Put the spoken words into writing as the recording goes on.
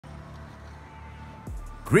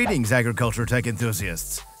Greetings, agriculture tech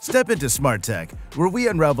enthusiasts. Step into Smart Tech, where we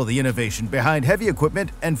unravel the innovation behind heavy equipment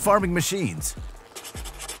and farming machines.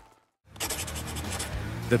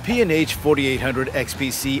 The P&H 4800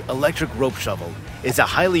 XPC electric rope shovel is a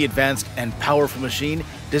highly advanced and powerful machine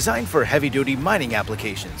designed for heavy-duty mining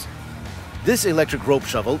applications. This electric rope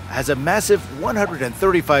shovel has a massive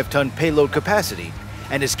 135-ton payload capacity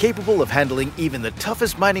and is capable of handling even the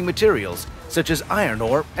toughest mining materials such as iron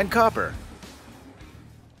ore and copper.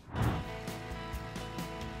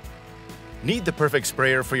 Need the perfect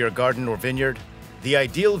sprayer for your garden or vineyard? The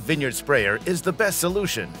Ideal Vineyard Sprayer is the best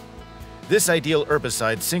solution. This ideal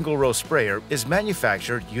herbicide single-row sprayer is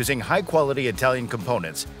manufactured using high-quality Italian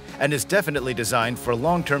components and is definitely designed for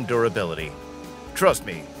long-term durability. Trust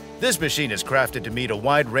me, this machine is crafted to meet a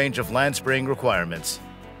wide range of land spraying requirements.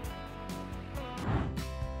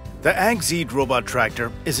 The AgZeed robot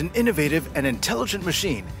tractor is an innovative and intelligent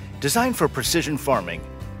machine designed for precision farming.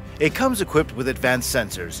 It comes equipped with advanced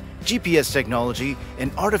sensors, GPS technology,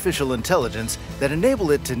 and artificial intelligence that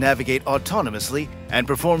enable it to navigate autonomously and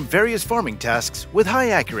perform various farming tasks with high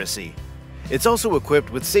accuracy. It's also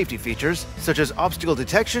equipped with safety features such as obstacle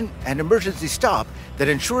detection and emergency stop that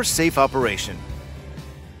ensure safe operation.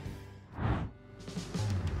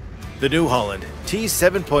 The New Holland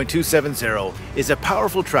T7.270 is a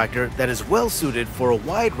powerful tractor that is well suited for a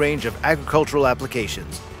wide range of agricultural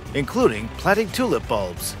applications, including planting tulip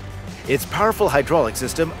bulbs. Its powerful hydraulic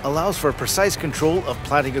system allows for precise control of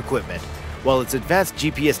planting equipment, while its advanced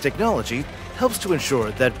GPS technology helps to ensure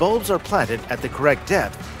that bulbs are planted at the correct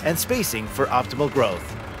depth and spacing for optimal growth.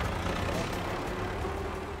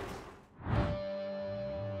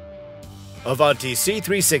 Avanti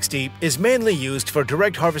C360 is mainly used for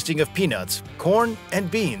direct harvesting of peanuts, corn, and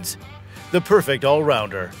beans, the perfect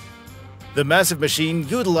all-rounder. The massive machine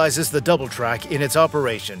utilizes the double track in its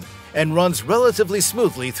operation and runs relatively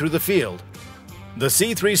smoothly through the field. The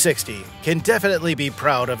C360 can definitely be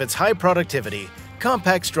proud of its high productivity,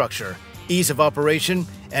 compact structure, ease of operation,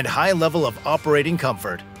 and high level of operating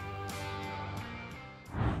comfort.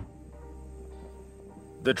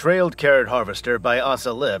 The Trailed Carrot Harvester by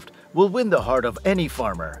ASA Lift will win the heart of any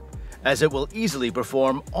farmer, as it will easily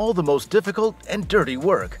perform all the most difficult and dirty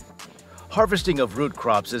work. Harvesting of root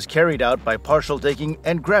crops is carried out by partial taking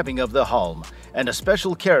and grabbing of the haulm, and a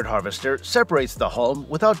special carrot harvester separates the haulm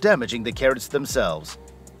without damaging the carrots themselves.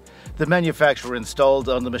 The manufacturer installed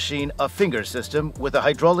on the machine a finger system with a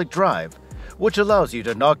hydraulic drive, which allows you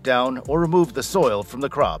to knock down or remove the soil from the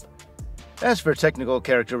crop. As for technical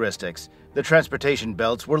characteristics, the transportation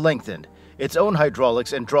belts were lengthened, its own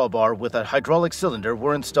hydraulics and drawbar with a hydraulic cylinder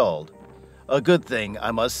were installed. A good thing,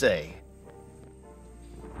 I must say.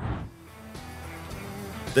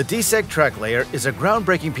 The DSEC track layer is a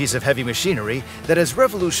groundbreaking piece of heavy machinery that has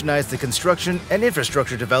revolutionized the construction and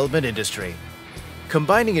infrastructure development industry.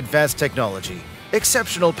 Combining advanced technology,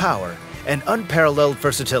 exceptional power, and unparalleled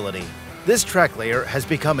versatility, this track layer has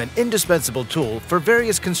become an indispensable tool for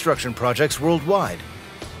various construction projects worldwide.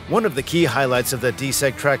 One of the key highlights of the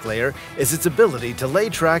DSEC track layer is its ability to lay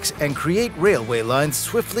tracks and create railway lines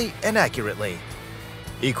swiftly and accurately.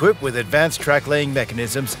 Equipped with advanced track laying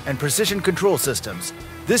mechanisms and precision control systems,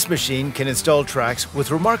 this machine can install tracks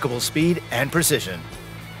with remarkable speed and precision.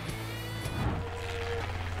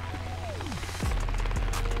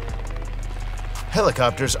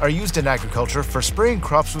 Helicopters are used in agriculture for spraying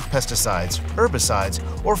crops with pesticides, herbicides,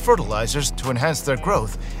 or fertilizers to enhance their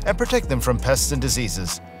growth and protect them from pests and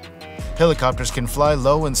diseases. Helicopters can fly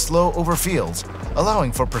low and slow over fields,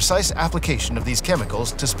 allowing for precise application of these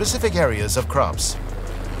chemicals to specific areas of crops.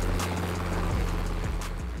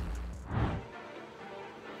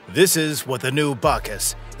 This is what the new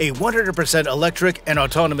Bacchus, a 100% electric and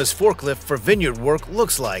autonomous forklift for vineyard work,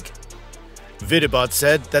 looks like. Vidibot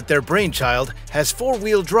said that their brainchild has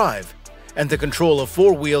four-wheel drive, and the control of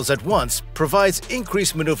four wheels at once provides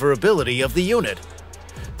increased maneuverability of the unit.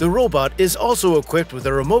 The robot is also equipped with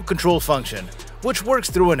a remote control function, which works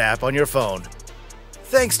through an app on your phone.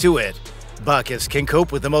 Thanks to it, Bacchus can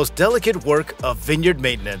cope with the most delicate work of vineyard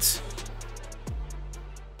maintenance.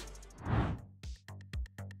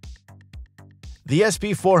 The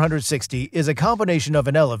SP460 is a combination of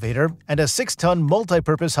an elevator and a 6-ton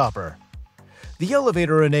multi-purpose hopper. The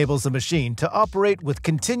elevator enables the machine to operate with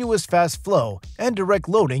continuous fast flow and direct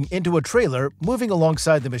loading into a trailer moving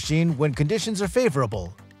alongside the machine when conditions are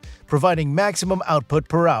favorable, providing maximum output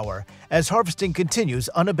per hour as harvesting continues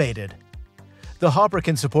unabated. The hopper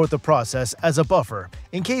can support the process as a buffer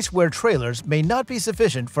in case where trailers may not be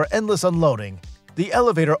sufficient for endless unloading. The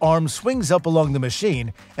elevator arm swings up along the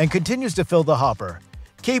machine and continues to fill the hopper,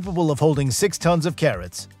 capable of holding 6 tons of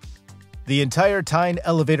carrots. The entire tine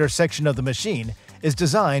elevator section of the machine is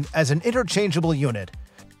designed as an interchangeable unit,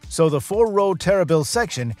 so the 4-row Terrabil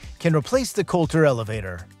section can replace the Coulter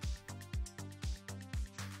elevator.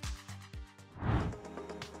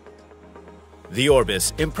 The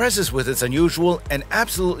Orbis impresses with its unusual and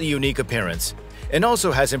absolutely unique appearance, and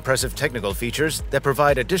also has impressive technical features that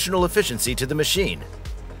provide additional efficiency to the machine.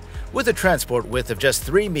 With a transport width of just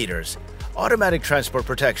 3 meters, automatic transport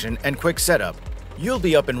protection and quick setup, you'll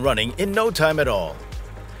be up and running in no time at all.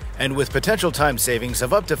 And with potential time savings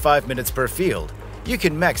of up to 5 minutes per field, you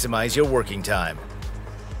can maximize your working time.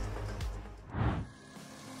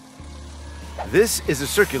 This is a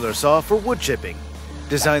circular saw for wood chipping,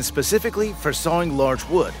 designed specifically for sawing large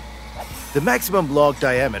wood. The maximum log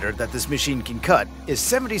diameter that this machine can cut is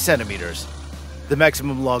 70 centimeters. The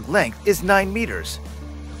maximum log length is 9 meters.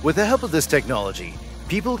 With the help of this technology,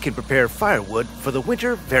 people can prepare firewood for the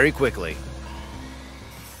winter very quickly.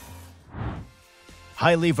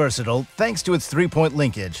 Highly versatile thanks to its 3-point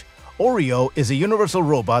linkage, Oreo is a universal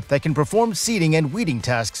robot that can perform seeding and weeding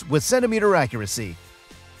tasks with centimeter accuracy.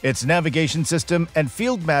 Its navigation system and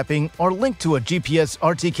field mapping are linked to a GPS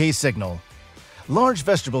RTK signal. Large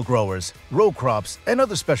vegetable growers, row crops, and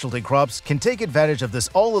other specialty crops can take advantage of this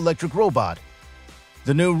all-electric robot.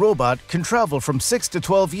 The new robot can travel from 6 to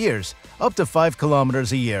 12 years, up to 5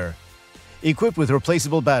 kilometers a year. Equipped with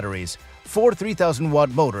replaceable batteries, 4 3,000-watt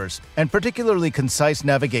motors, and particularly concise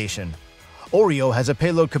navigation, Oreo has a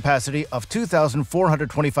payload capacity of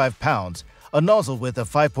 2,425 pounds, a nozzle width of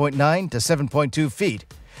 5.9 to 7.2 feet,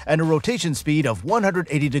 and a rotation speed of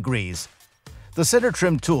 180 degrees. The center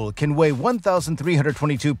trim tool can weigh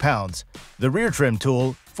 1,322 pounds, the rear trim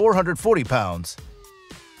tool 440 pounds.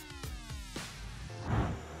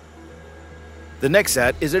 The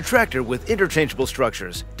Nexat is a tractor with interchangeable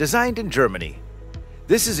structures, designed in Germany.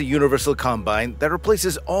 This is a universal combine that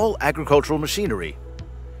replaces all agricultural machinery.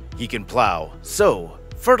 He can plow, sow,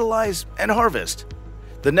 fertilize, and harvest.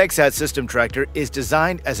 The Nexat system tractor is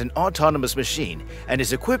designed as an autonomous machine and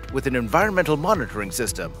is equipped with an environmental monitoring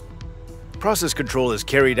system. Process control is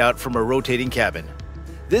carried out from a rotating cabin.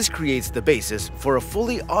 This creates the basis for a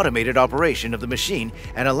fully automated operation of the machine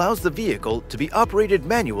and allows the vehicle to be operated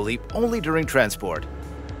manually only during transport.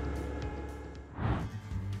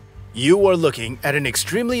 You are looking at an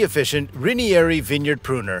extremely efficient Rinieri vineyard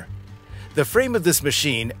pruner. The frame of this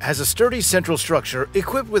machine has a sturdy central structure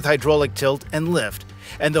equipped with hydraulic tilt and lift,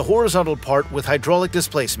 and the horizontal part with hydraulic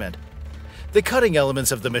displacement. The cutting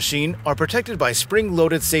elements of the machine are protected by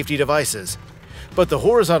spring-loaded safety devices, but the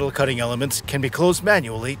horizontal cutting elements can be closed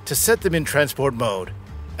manually to set them in transport mode.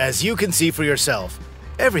 As you can see for yourself,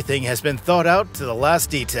 everything has been thought out to the last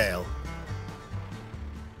detail.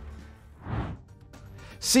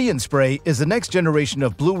 See & Spray is the next generation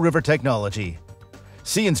of Blue River technology.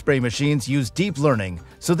 See & Spray machines use deep learning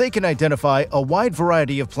so they can identify a wide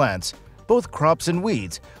variety of plants, both crops and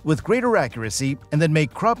weeds, with greater accuracy and then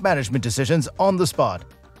make crop management decisions on the spot.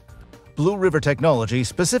 Blue River Technology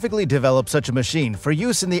specifically developed such a machine for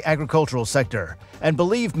use in the agricultural sector, and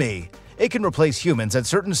believe me, it can replace humans at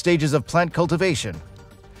certain stages of plant cultivation.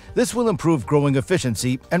 This will improve growing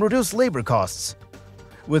efficiency and reduce labor costs.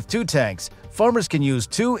 With 2 tanks, farmers can use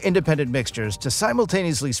 2 independent mixtures to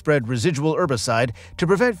simultaneously spread residual herbicide to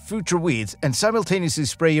prevent future weeds and simultaneously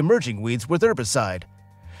spray emerging weeds with herbicide.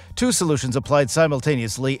 2 solutions applied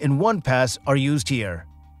simultaneously in one pass are used here.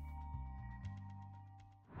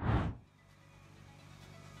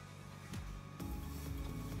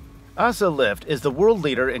 ASA Lift is the world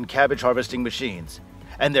leader in cabbage harvesting machines,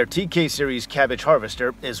 and their TK series cabbage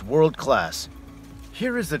harvester is world class.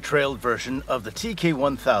 Here is the trailed version of the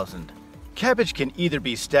TK1000. Cabbage can either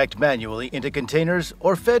be stacked manually into containers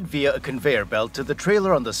or fed via a conveyor belt to the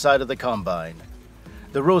trailer on the side of the combine.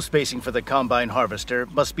 The row spacing for the combine harvester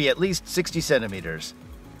must be at least 60 centimeters.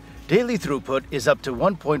 Daily throughput is up to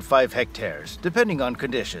 1.5 hectares, depending on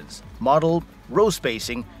conditions, model, row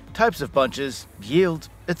spacing, types of bunches, yield,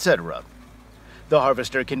 etc. The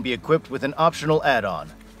harvester can be equipped with an optional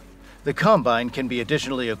add-on. The combine can be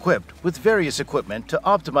additionally equipped with various equipment to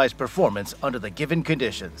optimize performance under the given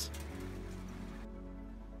conditions.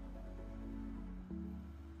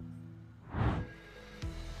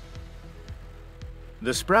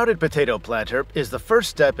 The sprouted potato planter is the first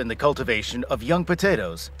step in the cultivation of young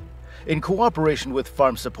potatoes. In cooperation with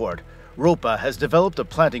Farm Support, ROPA has developed a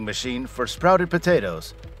planting machine for sprouted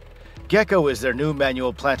potatoes. Gecko is their new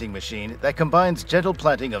manual planting machine that combines gentle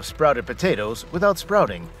planting of sprouted potatoes without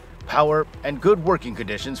sprouting, power, and good working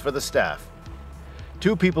conditions for the staff.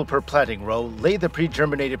 2 people per planting row lay the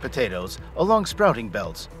pre-germinated potatoes along sprouting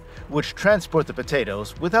belts, which transport the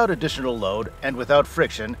potatoes without additional load and without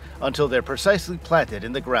friction until they're precisely planted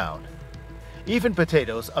in the ground. Even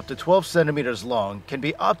potatoes up to 12 centimeters long can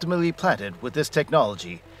be optimally planted with this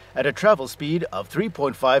technology at a travel speed of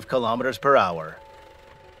 3.5 kilometers per hour.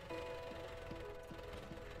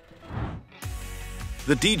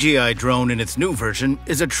 The DJI drone in its new version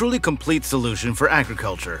is a truly complete solution for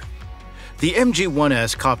agriculture. The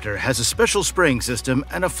MG-1S copter has a special spraying system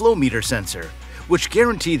and a flow meter sensor, which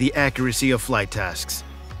guarantee the accuracy of flight tasks.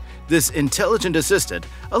 This intelligent assistant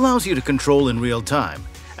allows you to control in real time,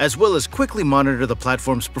 as well as quickly monitor the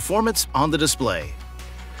platform's performance on the display.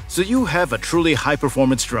 So you have a truly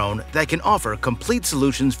high-performance drone that can offer complete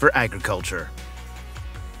solutions for agriculture.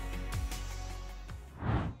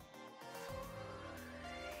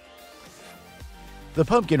 The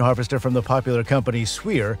pumpkin harvester from the popular company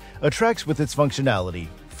Sweer attracts with its functionality,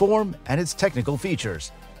 form, and its technical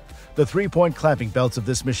features. The three-point clamping belts of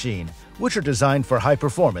this machine, which are designed for high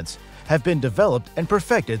performance, have been developed and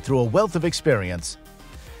perfected through a wealth of experience.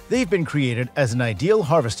 They've been created as an ideal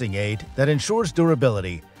harvesting aid that ensures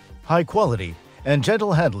durability, high quality, and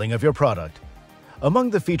gentle handling of your product. Among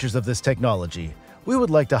the features of this technology, we would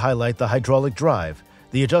like to highlight the hydraulic drive,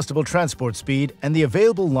 the adjustable transport speed, and the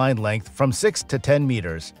available line length from 6 to 10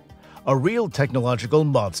 meters. A real technological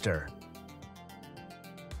monster.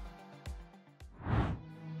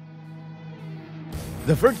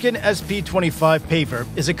 The Wirtgen SP25 paver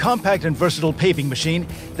is a compact and versatile paving machine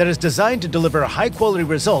that is designed to deliver high-quality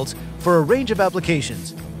results for a range of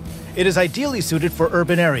applications. It is ideally suited for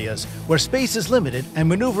urban areas where space is limited and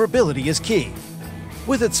maneuverability is key.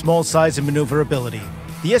 With its small size and maneuverability,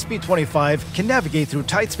 the SP25 can navigate through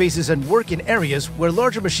tight spaces and work in areas where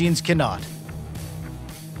larger machines cannot.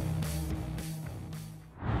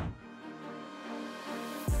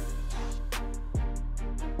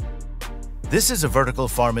 This is a vertical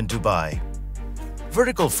farm in Dubai.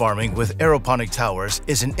 Vertical farming with aeroponic towers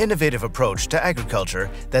is an innovative approach to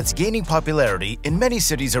agriculture that's gaining popularity in many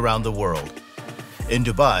cities around the world. In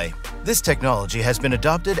Dubai, this technology has been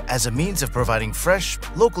adopted as a means of providing fresh,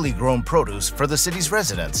 locally grown produce for the city's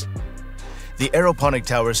residents. The aeroponic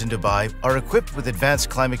towers in Dubai are equipped with advanced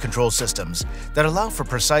climate control systems that allow for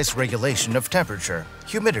precise regulation of temperature,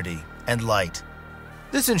 humidity, and light.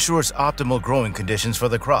 This ensures optimal growing conditions for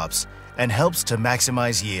the crops and helps to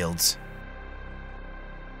maximize yields.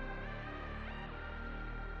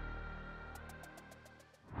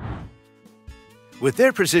 With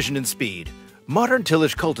their precision and speed, modern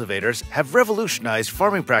tillage cultivators have revolutionized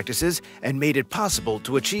farming practices and made it possible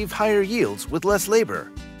to achieve higher yields with less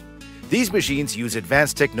labor. These machines use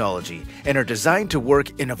advanced technology and are designed to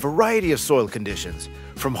work in a variety of soil conditions,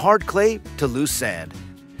 from hard clay to loose sand.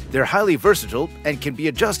 They're highly versatile and can be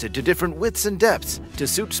adjusted to different widths and depths to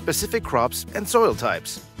suit specific crops and soil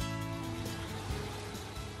types.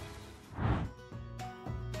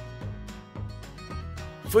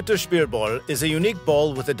 Futterspielball is a unique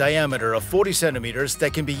ball with a diameter of 40 centimeters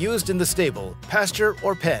that can be used in the stable, pasture,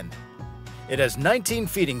 or pen. It has 19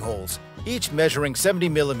 feeding holes, each measuring 70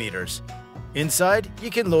 millimeters. Inside, you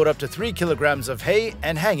can load up to 3 kilograms of hay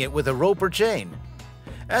and hang it with a rope or chain.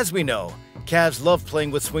 As we know, calves love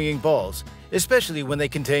playing with swinging balls, especially when they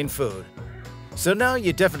contain food. So now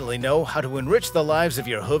you definitely know how to enrich the lives of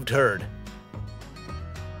your hooved herd.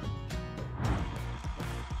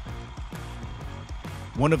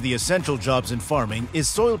 One of the essential jobs in farming is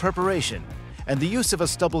soil preparation, and the use of a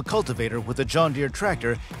stubble cultivator with a John Deere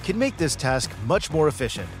tractor can make this task much more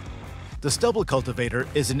efficient. The stubble cultivator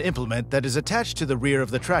is an implement that is attached to the rear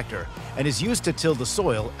of the tractor and is used to till the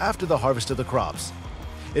soil after the harvest of the crops.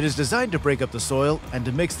 It is designed to break up the soil and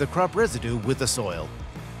to mix the crop residue with the soil.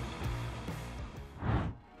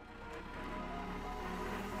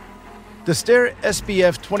 The Stair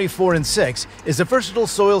SPF 24 and 6 is a versatile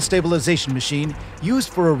soil stabilization machine used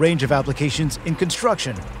for a range of applications in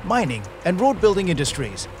construction, mining, and road building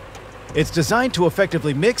industries. It's designed to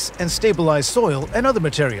effectively mix and stabilize soil and other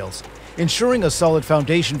materials, ensuring a solid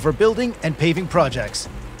foundation for building and paving projects.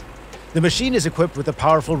 The machine is equipped with a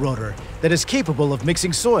powerful rotor that is capable of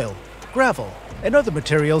mixing soil, gravel, and other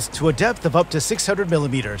materials to a depth of up to 600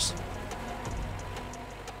 millimeters.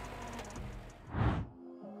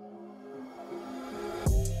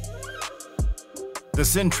 The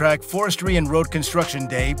Sintrack Forestry and Road Construction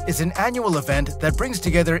Day is an annual event that brings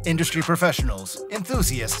together industry professionals,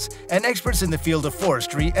 enthusiasts, and experts in the field of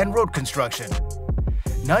forestry and road construction.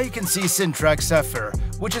 Now you can see Sintrack Sapphire,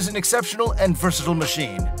 which is an exceptional and versatile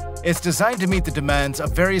machine. It's designed to meet the demands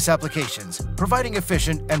of various applications, providing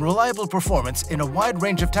efficient and reliable performance in a wide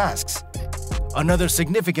range of tasks. Another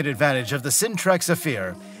significant advantage of the Sintrack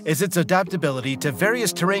Sapphire is its adaptability to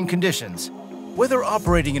various terrain conditions. Whether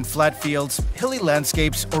operating in flat fields, hilly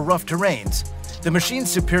landscapes, or rough terrains, the machine's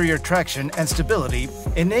superior traction and stability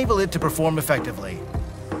enable it to perform effectively.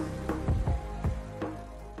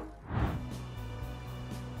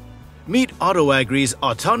 Meet AutoAgri's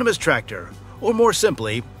autonomous tractor, or more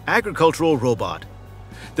simply, agricultural robot.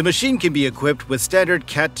 The machine can be equipped with standard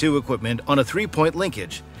Cat 2 equipment on a 3-point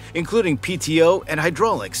linkage, including PTO and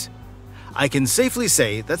hydraulics. I can safely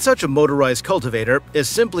say that such a motorized cultivator is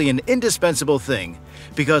simply an indispensable thing,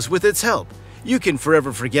 because with its help, you can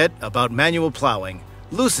forever forget about manual plowing,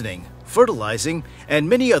 loosening, fertilizing, and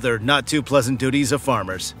many other not too pleasant duties of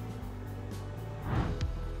farmers.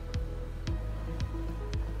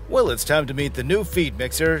 Well, it's time to meet the new feed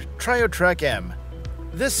mixer, TrioTrack M.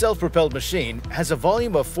 This self-propelled machine has a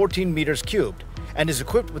volume of 14 meters cubed and is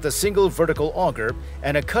equipped with a single vertical auger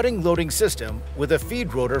and a cutting loading system with a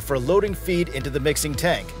feed rotor for loading feed into the mixing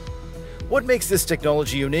tank. What makes this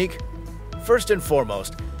technology unique? First and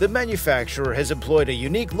foremost, the manufacturer has employed a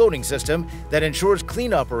unique loading system that ensures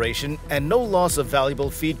clean operation and no loss of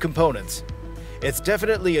valuable feed components. It's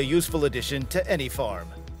definitely a useful addition to any farm.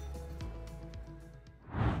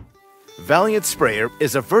 Valiant Sprayer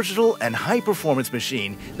is a versatile and high-performance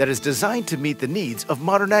machine that is designed to meet the needs of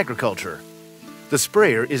modern agriculture. The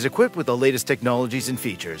sprayer is equipped with the latest technologies and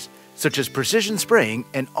features, such as precision spraying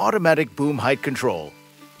and automatic boom height control.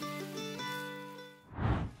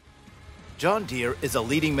 John Deere is a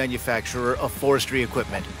leading manufacturer of forestry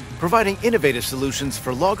equipment, providing innovative solutions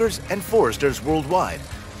for loggers and foresters worldwide.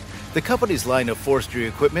 The company's line of forestry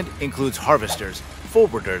equipment includes harvesters,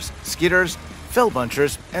 forwarders, skidders, fell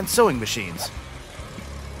bunchers, and sewing machines.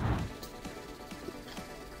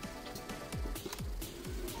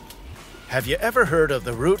 Have you ever heard of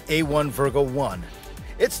the Root A1 Virgo 1?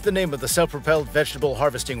 It's the name of the self-propelled vegetable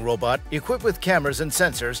harvesting robot equipped with cameras and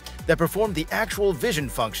sensors that perform the actual vision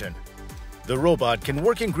function. The robot can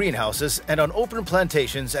work in greenhouses and on open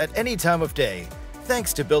plantations at any time of day,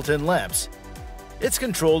 thanks to built-in lamps. It's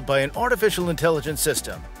controlled by an artificial intelligence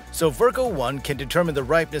system, so Virgo 1 can determine the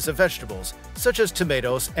ripeness of vegetables, such as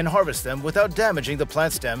tomatoes, and harvest them without damaging the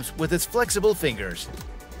plant stems with its flexible fingers.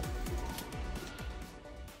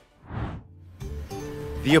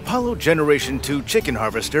 The Apollo Generation 2 chicken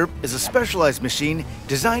harvester is a specialized machine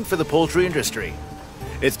designed for the poultry industry.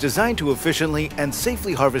 It's designed to efficiently and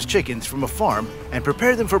safely harvest chickens from a farm and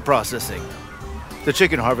prepare them for processing. The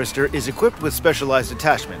chicken harvester is equipped with specialized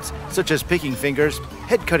attachments, such as picking fingers,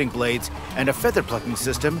 head-cutting blades, and a feather plucking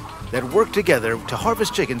system that work together to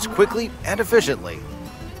harvest chickens quickly and efficiently.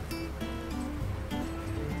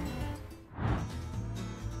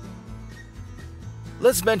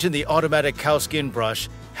 Let's mention the automatic cow skin brush,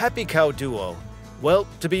 Happy Cow Duo. Well,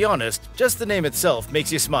 to be honest, just the name itself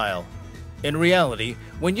makes you smile. In reality,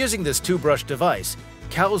 when using this two-brush device,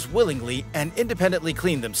 cows willingly and independently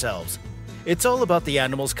clean themselves. It's all about the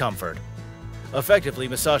animal's comfort. Effectively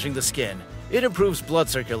massaging the skin, it improves blood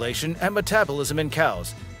circulation and metabolism in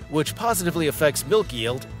cows, which positively affects milk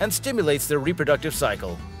yield and stimulates their reproductive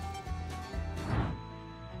cycle.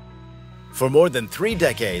 For more than 3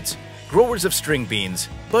 decades, growers of string beans,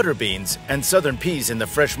 butter beans, and southern peas in the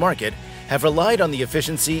fresh market have relied on the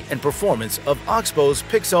efficiency and performance of Oxbow's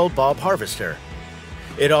Pixel Bob Harvester.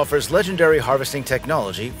 It offers legendary harvesting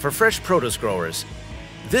technology for fresh produce growers.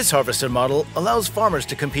 This harvester model allows farmers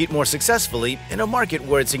to compete more successfully in a market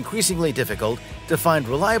where it's increasingly difficult to find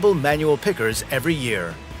reliable manual pickers every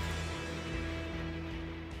year.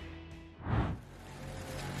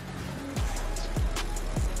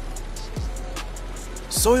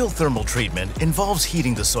 Soil thermal treatment involves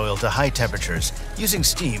heating the soil to high temperatures using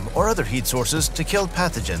steam or other heat sources to kill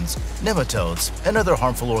pathogens, nematodes, and other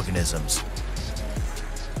harmful organisms.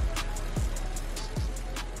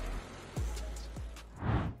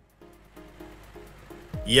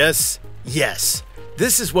 Yes,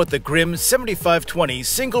 this is what the Grimm 7520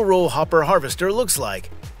 single-row hopper harvester looks like.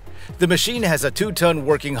 The machine has a 2-ton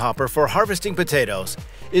working hopper for harvesting potatoes,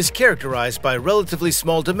 is characterized by relatively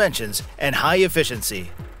small dimensions and high efficiency.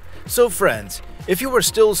 So friends, if you are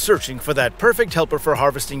still searching for that perfect helper for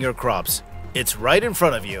harvesting your crops, it's right in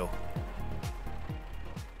front of you.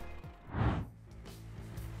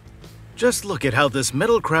 Just look at how this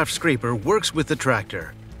Metalcraft scraper works with the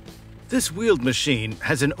tractor. This wheeled machine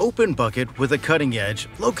has an open bucket with a cutting edge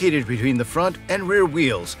located between the front and rear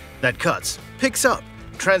wheels that cuts, picks up,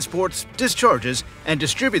 transports, discharges, and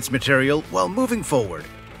distributes material while moving forward.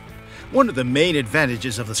 One of the main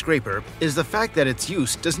advantages of the scraper is the fact that its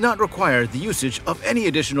use does not require the usage of any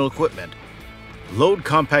additional equipment. Load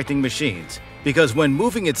compacting machines, because when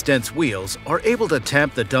moving its dense wheels, are able to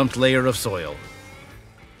tamp the dumped layer of soil.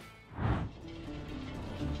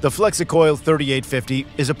 The Flexicoil 3850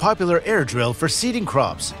 is a popular air drill for seeding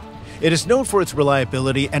crops. It is known for its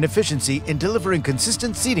reliability and efficiency in delivering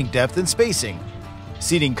consistent seeding depth and spacing.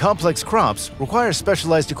 Seeding complex crops requires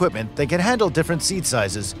specialized equipment that can handle different seed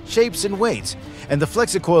sizes, shapes, and weights, and the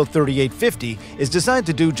Flexicoil 3850 is designed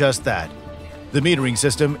to do just that. The metering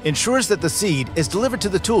system ensures that the seed is delivered to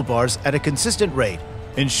the toolbars at a consistent rate,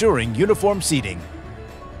 ensuring uniform seeding.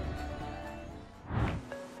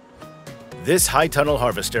 This high-tunnel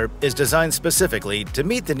harvester is designed specifically to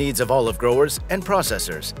meet the needs of olive growers and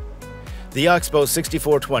processors. The Oxbow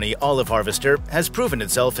 6420 olive harvester has proven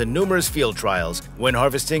itself in numerous field trials when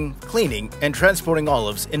harvesting, cleaning, and transporting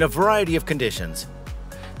olives in a variety of conditions.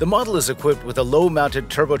 The model is equipped with a low-mounted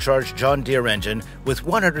turbocharged John Deere engine with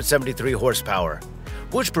 173 horsepower,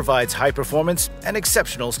 which provides high performance and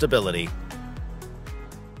exceptional stability.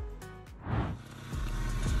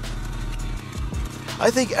 I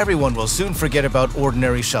think everyone will soon forget about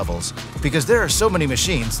ordinary shovels because there are so many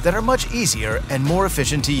machines that are much easier and more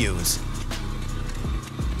efficient to use.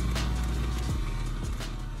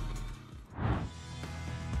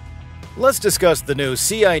 Let's discuss the new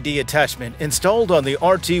CID attachment installed on the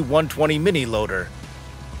RT120 mini loader.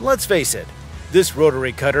 Let's face it, this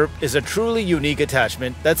rotary cutter is a truly unique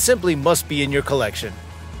attachment that simply must be in your collection.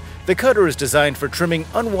 The cutter is designed for trimming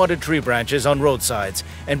unwanted tree branches on roadsides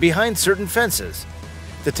and behind certain fences.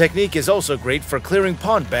 The technique is also great for clearing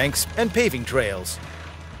pond banks and paving trails.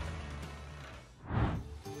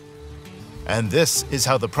 And this is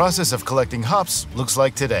how the process of collecting hops looks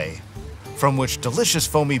like today, from which delicious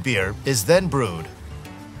foamy beer is then brewed.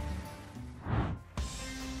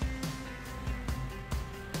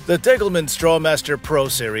 The Degelman Strawmaster Pro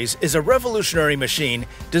Series is a revolutionary machine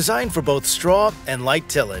designed for both straw and light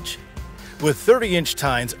tillage. With 30-inch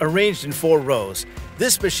tines arranged in 4 rows,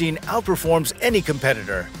 this machine outperforms any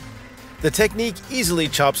competitor. The technique easily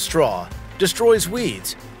chops straw, destroys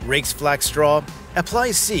weeds, rakes flax straw,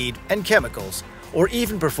 applies seed and chemicals, or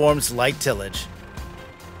even performs light tillage.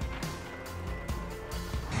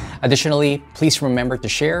 Additionally, please remember to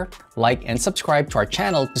share, like, and subscribe to our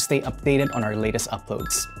channel to stay updated on our latest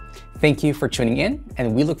uploads. Thank you for tuning in,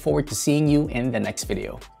 and we look forward to seeing you in the next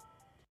video.